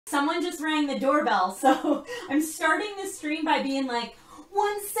Someone just rang the doorbell, so I'm starting this stream by being like,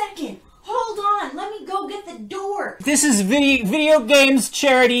 1 second, hold on, let me go get the door. This is video games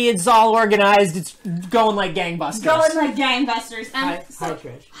charity. It's all organized. It's going like gangbusters. Going like gangbusters. Hi,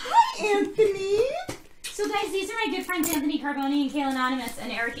 Trish. Hi, Anthony. So guys, these are my good friends Anthony Carboni and Kale Anonymous,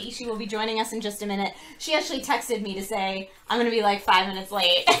 and Erica Ishii will be joining us in just a minute. She actually texted me to say, I'm going to be like 5 minutes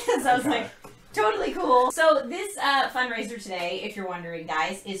late. So I was like, totally cool. So this fundraiser today, if you're wondering,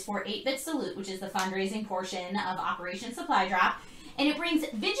 guys, is for 8-Bit Salute, which is the fundraising portion of Operation Supply Drop. And it brings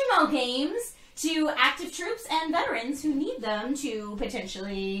Vigimo games to active troops and veterans who need them to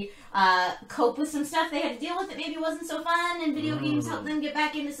potentially cope with some stuff they had to deal with that maybe wasn't so fun, and video games help them get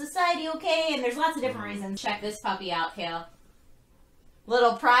back into society okay, and there's lots of different reasons. Check this puppy out, Kale.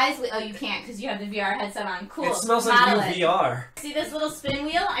 Little prize. Oh, you can't because you have the VR headset on. Cool. It smells like new VR. See this little spin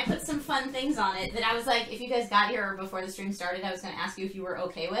wheel? I put some fun things on it that I was like, if you guys got here or before the stream started, I was going to ask you if you were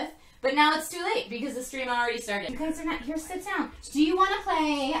okay with. But now it's too late because the stream already started. You guys are not here. Sit down. Do you want to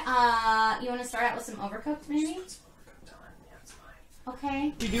play? You want to start out with some Overcooked, maybe?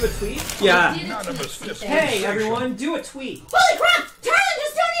 Okay. You do a tweet? Yeah. Hey everyone, do a tweet. Holy crap! Tyler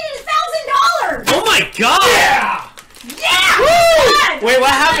just donated $1,000. Oh my god! Yeah! Yeah! Woo! Wait, what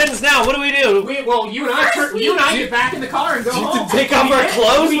happens now? What do we do? Well, you and I get back in the car and go home. Take off our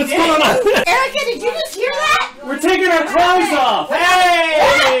clothes? What's going on? Erica, did you just hear that? We're taking our clothes off!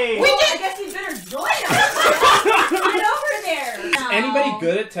 Hey! We did. I guess you better join us. Get over there. Anybody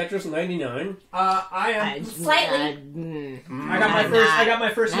good at Tetris 99? I am. Slightly. I got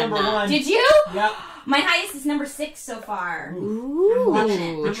my first number 1. Did you? Yep. My highest is number 6 so far. Ooh. I'm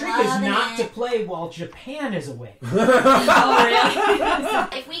loving it. The trick is not to play while Japan is away. Oh,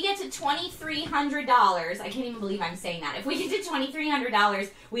 really? If we get to $2,300, I can't even believe I'm saying that. If we get to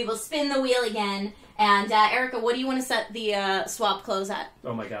 $2,300, we will spin the wheel again. And Erica, what do you want to set the swap close at?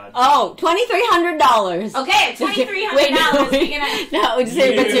 Oh my god. Oh, $2,300. Okay, $2,300. Wait, no,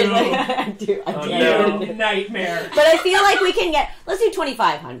 Nightmare. But I feel like we can get. Let's do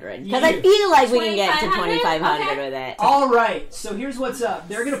 2,500 because I feel like we can get to 2,500 with it. All right. So here's what's up.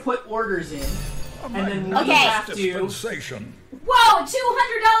 They're gonna put orders in, and then we have to. Whoa,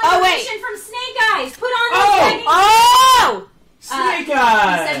 $200 donation from Snake Eyes. Put on those leggings. Oh! Snake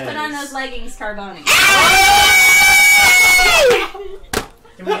Eyes! He said put on those leggings, Carboni.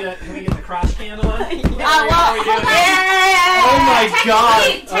 Can we get the cross candle on? Hold on. Oh my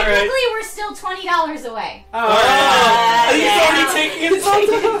god! Technically, we're still $20 away. He's already taking it.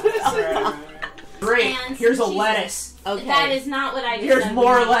 Great. And Here's a Jesus. lettuce. Okay. That is not what I just Here's said.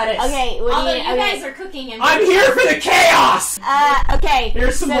 more lettuce. Okay. Although you guys are cooking and I'm here for the chaos! Okay.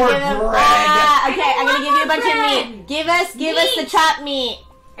 Here's some more bread. Okay, I'm gonna give you a bunch of meat. Give us the chopped meat.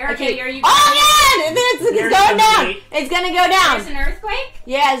 Erica, Okay. are you? Oh yeah! It's going down. meat. It's gonna go down. There's an earthquake.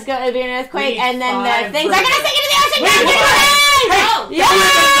 Yeah, it's gonna be an earthquake, We and then the 5 things are gonna sink into the ocean. Wait, what? Oh, Yeah!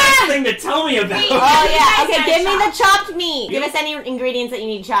 That's the thing to tell me about. Oh yeah. You guys Okay, give me gotta the chopped meat. Give us any ingredients that you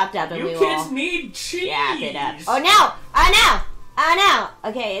need chopped up, and You we kids will. need cheese. Yeah, it up. Oh no! Oh no! Oh no!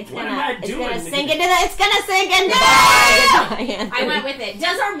 Okay, it's What am I gonna doing? sink into the. It's gonna sink into. I went with it.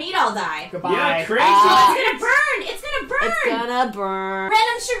 Does our meat all die? Goodbye. Yeah, crazy. Oh, it's gonna burn. It's gonna burn. It's gonna burn.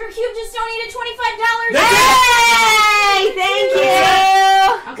 Random Sugar Cube just donated $25. Hey! Thank you.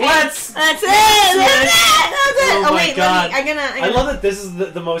 Okay. Let's. That's it. That's it. Oh my wait, god. let me. I love that this is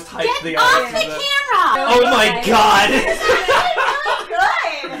the most hyped Get the off audience the is. camera. Oh my god.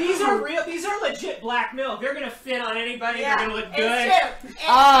 Good. These are real. These are legit black milk. They're gonna fit on anybody. Yeah, They're gonna look it's good. true.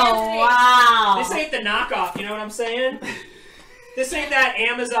 Oh wow. This ain't the knockoff. You know what I'm saying? This ain't that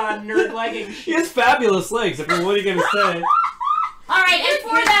Amazon nerd legging He has fabulous legs. I mean, what are you gonna say? All right, and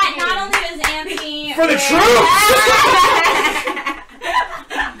for that, not only does Anthony For the troops!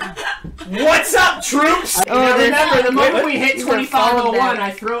 What's up, troops? Now remember, the moment we hit These are falling 2501, down.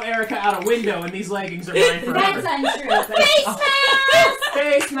 I throw Erica out a window, and these leggings are mine forever. That's untrue. Face mask!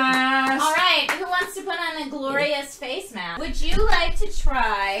 Face mask! Alright, who wants to put on a glorious face mask? Would you like to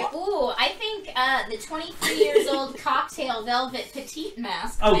try, I think the 23 years old cocktail velvet petite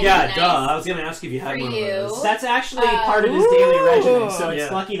mask. Oh might yeah, be duh. nice I was gonna ask if you had for one you. of those. That's actually part of his daily regimen, so it's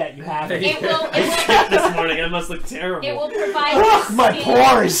Yeah. lucky that you have it. It will- I skipped this morning. I must look terrible. It will provide Ugh, my skin-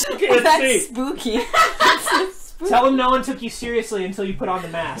 pores. Okay, let's That's see. spooky. Tell him no one took you seriously until you put on the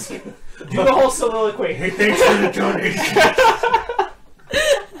mask. Do the whole soliloquy. Hey, thanks for the donation.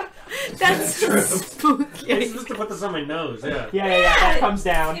 That's spooky. I'm supposed to put this on my nose. Yeah. Yeah, that comes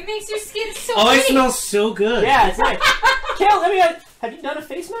down. It makes your skin so Oh, it pretty. smells so good. Yeah, it's nice. Kale, let me have you done a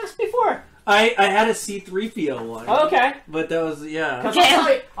face mask before? I had a C-3PO one. Oh, okay. But that was 'Cause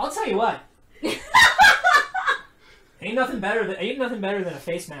I'll tell you what. Ain't nothing better than a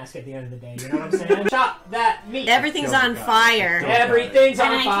face mask at the end of the day. You know what I'm saying? Chop that meat. Everything's on fire. Everything's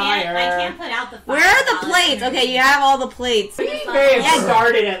on And fire. I can't put out the fire. Where are the plates? Okay, you have all the plates. We may have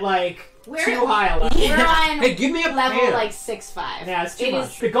started at like too high a level. We're on Hey, give me a level pan. like 6'5". Yeah, it's too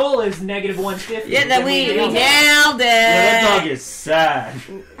much. The goal is -150. Yeah, then we nailed it. Yeah, that dog is sad.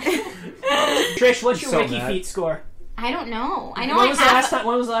 Trish, what's your So wiki mad. feet score? I don't know. I know When I was have.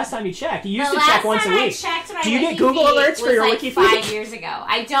 the last time you checked? You used The to check last once a time I week. checked my Do you get wiki Google feed alerts for was your like wiki 5 feed? years ago.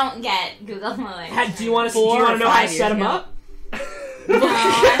 I don't get Google alerts. Do you want to Four or know how to 5 set them years ago. up? No,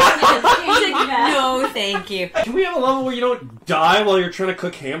 I don't get that. No, thank you. Can we have a level where you don't die while you're trying to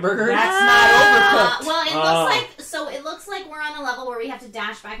cook hamburgers? That's not overcooked. Well, it looks like we're on a level where we have to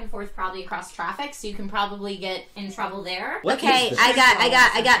dash back and forth probably across traffic, so you can probably get in trouble there. What Okay, is this?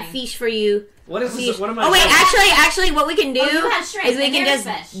 I got fish for you. What is this? What am I? Oh wait, actually, what we can do Oh, you have shrimp, is we and can there's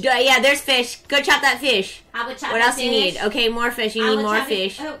just fish. yeah, there's fish. Go chop that fish. I would chop What that else do you fish. need? Okay, more fish. You I need would more chop it-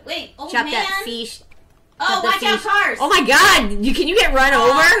 fish. Oh wait, oh Chop man. that fish. Oh, Chop the watch out, fish. cars. Oh my God! Can you get run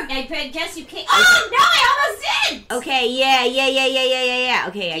over? I guess you can't. Oh no, I almost did. Okay, yeah.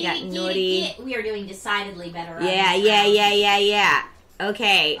 Okay, I got naughty. We are doing decidedly better. on Yeah. this round.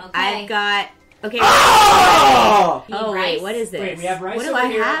 Okay, Okay. I've got. Okay. Oh! Need Oh rice? wait, what is this? Wait, we have rice What do over I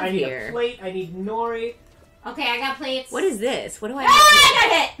here. have I need here? a plate. I need nori. Okay, I got plates. What is this? What do I Ah, have? I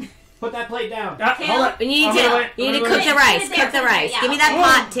got hit. Put that plate down. Hold on. You need I'm to gonna wait. cook the rice. Put it there, Cook the put it rice. there, Give me yeah. that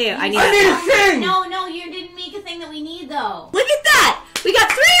pot too. I need I need that. a thing! No, you didn't make a thing that we need though. Look at that! We got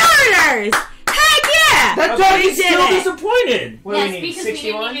 3 orders! Heck yeah! That Okay, dog we is did still it. disappointed. What do Yes, we need? because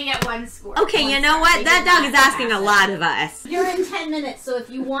 61? we didn't even get one score. Okay, you know what? That dog is asking a lot of us. You're in 10 minutes, so if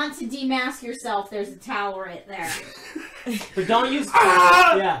you want to demask yourself, there's a towel right there. But don't use.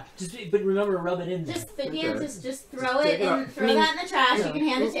 Ah! Yeah. But remember to rub it in there. Just throw it Dig it in, up. throw that in the trash. You can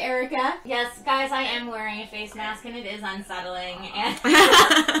hand it to Erica. Yes, guys, I am wearing a face mask and it is unsettling. And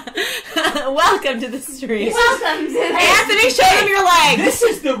Welcome to the street. welcome to Hey, this. Anthony, show them your legs! This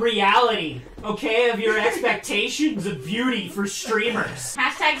is the reality, okay, of your expectations of beauty for streamers.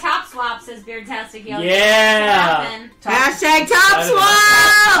 Hashtag top swap says Beardtastic Yoga. Yeah. Hashtag top I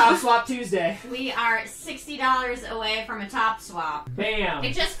swap! Top Swap Tuesday. We are $60 away from a top swap. Bam.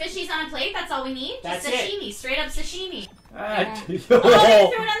 It's just fishies on a plate. That's all we need. Just That's it. sashimi, straight up sashimi. Ah, Oh, they threw it on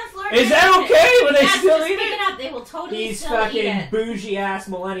the floor. Is that okay when they Yes, still just eat pick it? it up. They will totally These still eat fucking it. bougie ass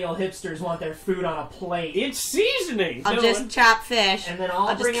millennial hipsters want their food on a plate. It's seasoning. I'll just chop fish. And then I'll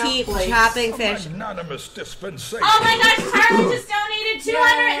I'll just bring keep out plates. chopping fish. Anonymous dispensation. Oh my gosh, Carly just donated $260.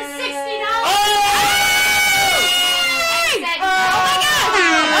 Oh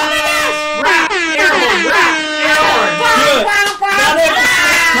Rap! Air horn! Rap! Air horn! Good! Now they have to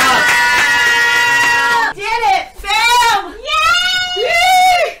stick top. Did it, fam!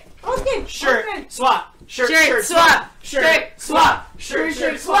 Yay! Okay. Shirt, swap. Shirt, Shirt, swap. Shirt, swap. Shirt,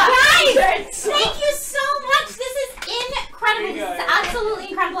 swap. Guys, thank you so much. This is incredible. This is absolutely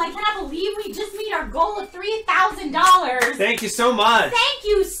incredible. I cannot believe we just made our goal of $3,000. Thank you so much. Thank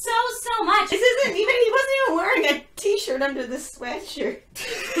you so much. This isn't even, he wasn't even wearing a t-shirt under this sweatshirt.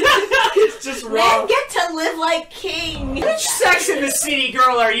 It's just Men wrong. get to live like kings. Which Sex in the City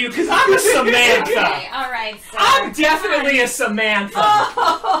girl are you? Because I'm a Samantha. Okay, alright, sir. I'm definitely a Samantha.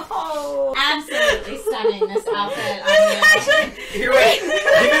 Oh. absolutely stunning, this outfit. Here, wait. Give me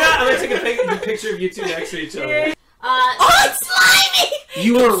that. I'm gonna take a picture of you two next to each other. Oh, it's slimy!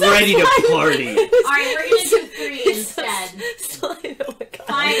 You are ready to party. Alright, we're gonna do 3 instead. Slimy, oh my God.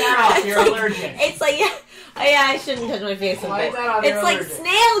 Find You're out. out. You're allergic. It's like, yeah, I shouldn't touch my face with Why is it. that on It's your like allergic?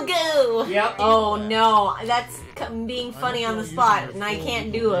 snail goo. Yep. Oh no, that's being funny on the spot, and I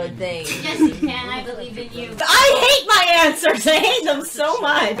can't do a thing. Yes, you can. I believe in you. I hate my answers. I hate them so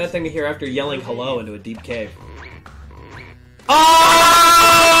much. That thing to hear after yelling hello into a deep cave.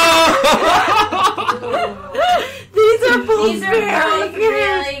 These are both These are both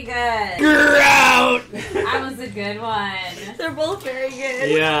really good. Grout! That was a good one. They're both very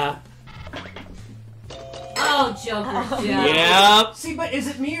good. Yeah. Oh, Joker Joe. Yep. See, but is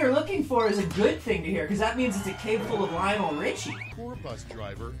it me you're looking for is a good thing to hear? Because that means it's a cave full of Lionel Richie. Poor bus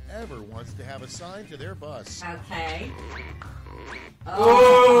driver ever wants to have a sign to their bus. Okay.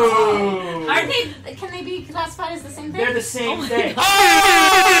 Oh. Aren't they? Can they be classified as the same thing? They're the same thing.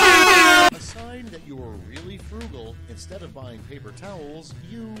 A sign that you are really frugal. Instead of buying paper towels,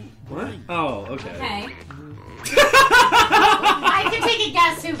 you What? drink. Oh, okay. Okay. I can take a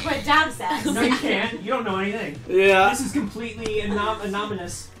guess who put job says. No, you can't. You don't know anything. Yeah. This is completely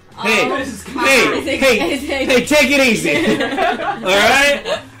anonymous. Hey, Oh, This is hey, take it easy. Alright?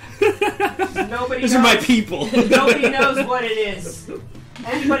 Nobody These knows. are my people. Nobody knows what it is.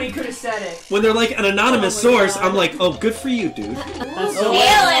 Anybody could have said it. When they're like an anonymous source, I'm like, oh, good for you, dude. That's Kale so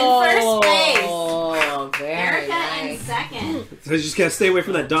in first place. Oh, very Erica in nice. second. So you just gotta stay away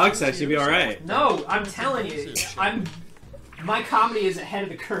from that dog sex, you'll be alright. No, I'm telling you, my comedy is ahead of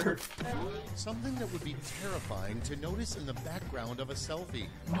the curve. Something that would be terrifying to notice in the background of a selfie.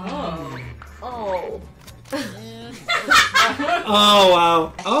 Oh. And Oh,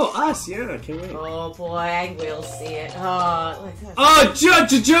 wow. Oh, us, yeah, can't wait. Oh boy, I will see it. Oh, Oh,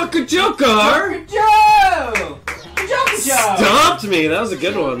 Joker! Joe! Joe! Stumped me! That was a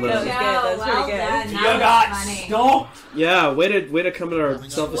good one, That was though. good. That was well pretty good. done. You That got was funny. stumped. Yeah, way to come at our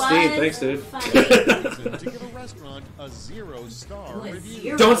self-esteem. Was Thanks, dude. funny. to give a restaurant a 0-star Ooh, a review.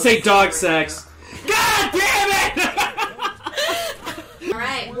 0. Don't say dog sex. God damn it!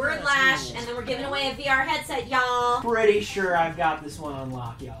 Alright, word lash, and then we're giving away a VR headset, y'all. Pretty sure I've got this one on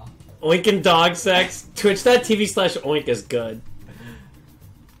lock, y'all. Oink and dog sex. Twitch.tv/oink is good.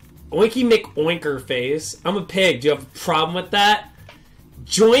 Oinky McOinker face. I'm a pig. Do you have a problem with that?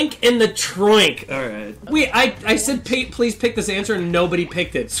 Joink in the troink. Alright. Wait, I said please pick this answer and nobody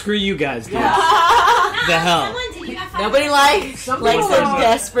picked it. Screw you guys, dude. The hell? Someone did. You got 5 Nobody likes Some like people some are-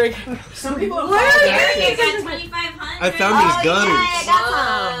 desperate. Some people have Where followed are that you? shit. You got 2,500. I found these guns. Yeah, I got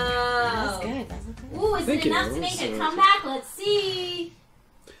That's some. good. That's good. Ooh, is Thank it you. enough to make So- a comeback? Let's see.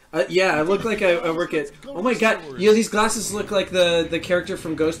 Yeah, I look like I work at. Oh my god, these glasses look like the character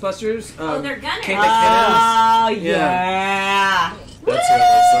from Ghostbusters. Oh, they're gunners. Kate Oh McKinnon. yeah. That's what it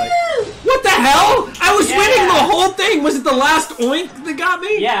looks like. What the hell? I was Yeah. winning the whole thing. Was it the last oink that got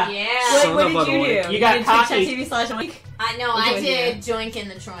me? Yeah. Yeah. Son What of did a you oink. do? You got did cocky. Twitch.tv/oink. I know, Which I one did joink in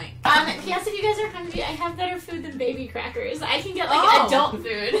the troink. P.S. If you guys are hungry, I have better food than baby crackers. I can get like adult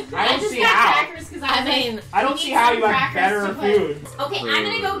food. I don't just see got how. crackers because I mean, I don't we see need how some you have crackers better to put- food. Okay, I'm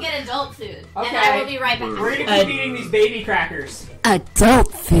gonna go get adult food, and Okay. I will be right back. We're gonna keep eating these baby crackers.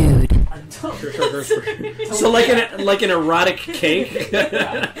 Adult food. Adult. So like an erotic cake.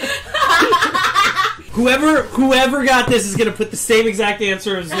 Whoever got this is gonna put the same exact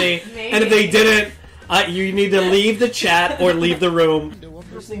answer as me, and if they didn't, you need to leave the chat or leave the room.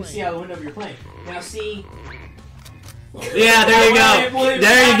 First thing to see out the window of your plane. Now see. Yeah, there you go. William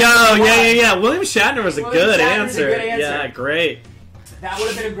There you go. Shatner. Yeah. William Shatner was a William good Shatner's a answer. good answer. Yeah, great. That would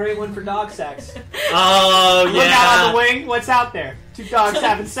have been a great one for dog sex. Oh Look out on the yeah. wing. What's out there? 2 dogs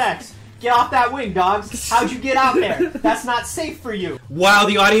having sex. Get off that wing, dogs. How'd you get out there? That's not safe for you. Wow,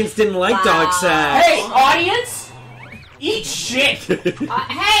 the audience didn't like dog sex. Hey, audience! Eat shit!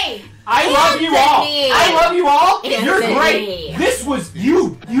 Hey, I love you all! Anthony. I love you all! You're Anthony. great! This was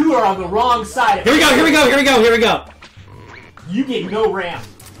you! You are on the wrong side of Here we go. Here we go. Here we go. Here we go. You get no ram.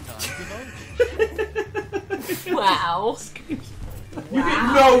 Wow. You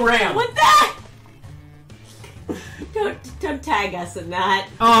get no ram. What that? Don't tag us in that.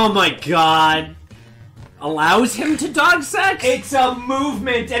 Oh my god. Allows him to dog sex? It's a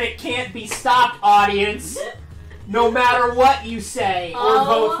movement and it can't be stopped, audience. No matter what you say or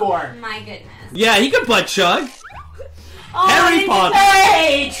vote for. my goodness. Yeah, he could butt chug. Oh, Harry Potter.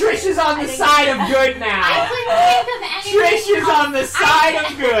 Hey, Trish is on the side of good I now. couldn't think of anything Trish is else. on the side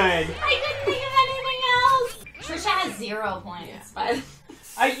of good. I couldn't think of anything else. Trisha has 0 points, but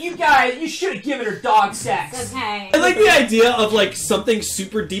You guys, you should have given her dog sex. it's okay. I like the idea of like something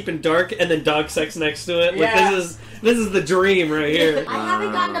super deep and dark and then dog sex next to it. Yeah. Like this is the dream right here. I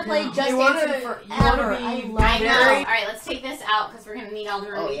haven't gotten to play Just You wanna- Dance in you forever. wanna be I love I know. Very- Alright, let's take this out because we're going to need all the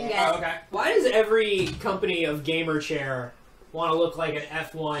room we can get. Okay. Why does every company of gamer chair want to look like an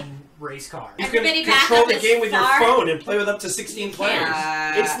F1 race car? Everybody back up as far. and play with up to 16 It's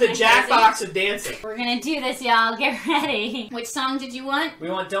the Jackbox of dancing. We're going to do this, y'all. Get ready. Which song did you want?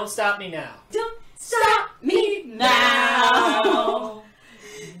 We want Don't Stop Me Now. Don't stop me now.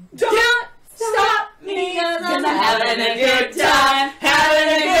 Don't Stop me because I'm having a good time, having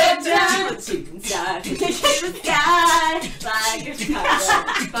a good time. Inside, the sky, like a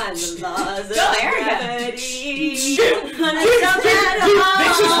spider, find the laws of gravity. This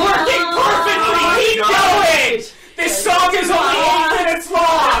is working perfectly. Keep going. This song is only 8 minutes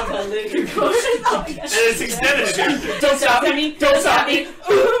long. And it's extended again. Don't stop me. Don't stop me.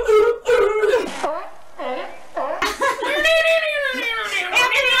 Ooh, ooh, ooh.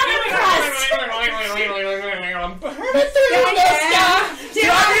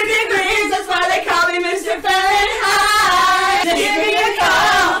 That's why they call me Mr. Fahrenheit. Give me a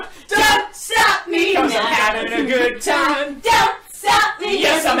call. Don't stop me Cause I'm having a good time. Don't stop me.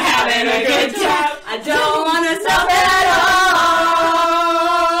 Yes, I'm having a good time. I don't want to stop at all.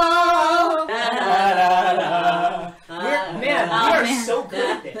 Man, we are so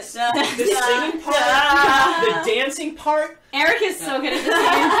good at this. The singing part, the dancing part, Eric is so good at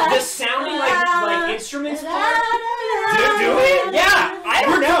this. The sounding like instruments part. Do it? Yeah, I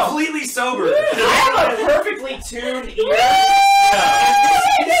don't know. Completely sober. I have a perfectly tuned ear.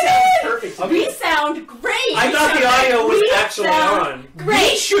 This sounds perfect to me. We sound great. I thought the audio was actually on.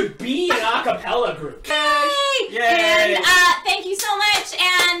 We should be an a cappella group. Yay! Yay! And thank you so much.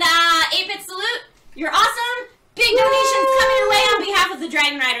 And 8-bit salute. You're awesome. Big donations coming your way on behalf of the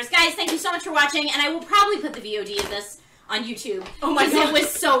Dragon Riders. Guys, thank you so much for watching. And I will probably put the VOD of this on YouTube. Oh my God. It was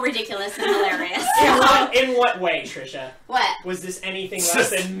so ridiculous and hilarious. In what way, Trisha? What? Was this anything less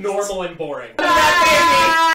than normal and boring? Bye.